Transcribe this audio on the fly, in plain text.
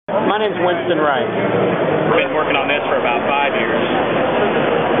My name's Winston Wright. We've been working on this for about 5 years.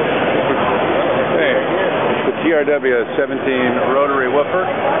 Hey, it's the TRW-17 Rotary woofer.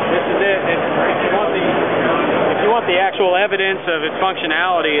 This is it. If you want the actual evidence of its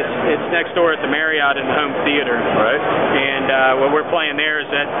functionality, it's next door at the Marriott in the home theater. Right. And what we're playing there is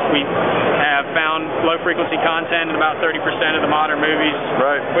that we have found low-frequency content in about 30% of the modern movies,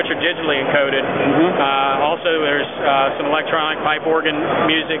 right, which are digitally encoded. Also, there's some electronic pipe organ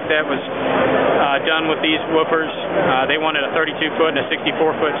music that was done with these woofers. They wanted a 32-foot and a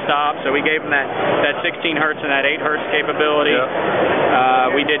 64-foot stop, so we gave them that 16 hertz and that 8 hertz capability.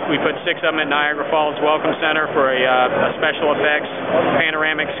 Yeah. We put 6 of them at Niagara Falls Welcome Center for a special effects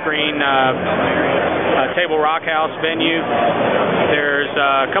panoramic screen table rock house venue. There's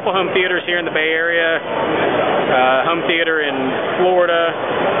a couple home theaters here in the Bay Area, home theater in Florida,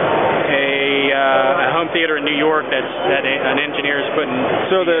 a home theater in New York that an engineer is putting.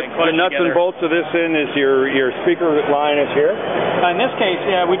 So the nuts together. and bolts of this is your speaker line is here? In this case,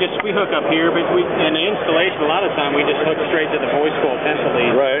 yeah, we hook up here, but in the installation, a lot of the time we just hook straight to the voice coil pencil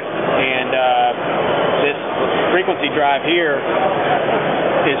lead. Right. And this frequency drive here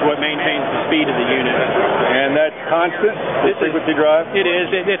is what maintains the speed of the unit. And that's constant, the frequency drive? It is.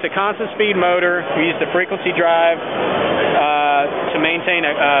 It's a constant speed motor. We use the frequency drive to maintain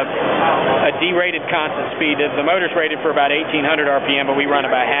a derated constant speed. The motor's rated for about 1,800 RPM, but we run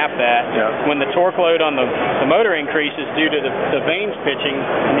about half that. Yeah. When the torque load on the motor increases due to the vanes pitching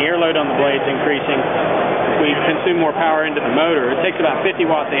and the air load on the blades increasing, we consume more power into the motor. It takes about 50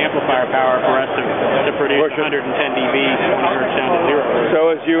 watts of amplifier power for us to produce 110 dB, 20 hertz down to 0.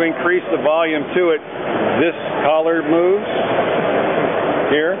 So as you increase the volume to it, this collar moves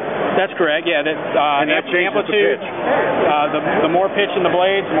here? That's correct, yeah. And that changes amplitude, the pitch. The more pitch in the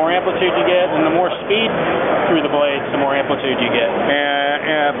blades, the more amplitude you get, and the more speed through the blades, the more amplitude you get.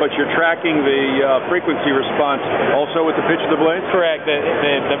 But you're tracking the frequency response also with the pitch of the blades? Correct.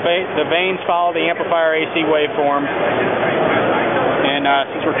 The vanes follow the amplifier AC waveform, and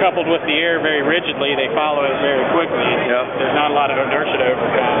since we're coupled with the air very rigidly, they follow it very quickly. Yeah. There's not a lot of inertia to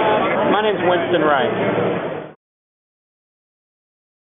overcome. My name's Winston Wright.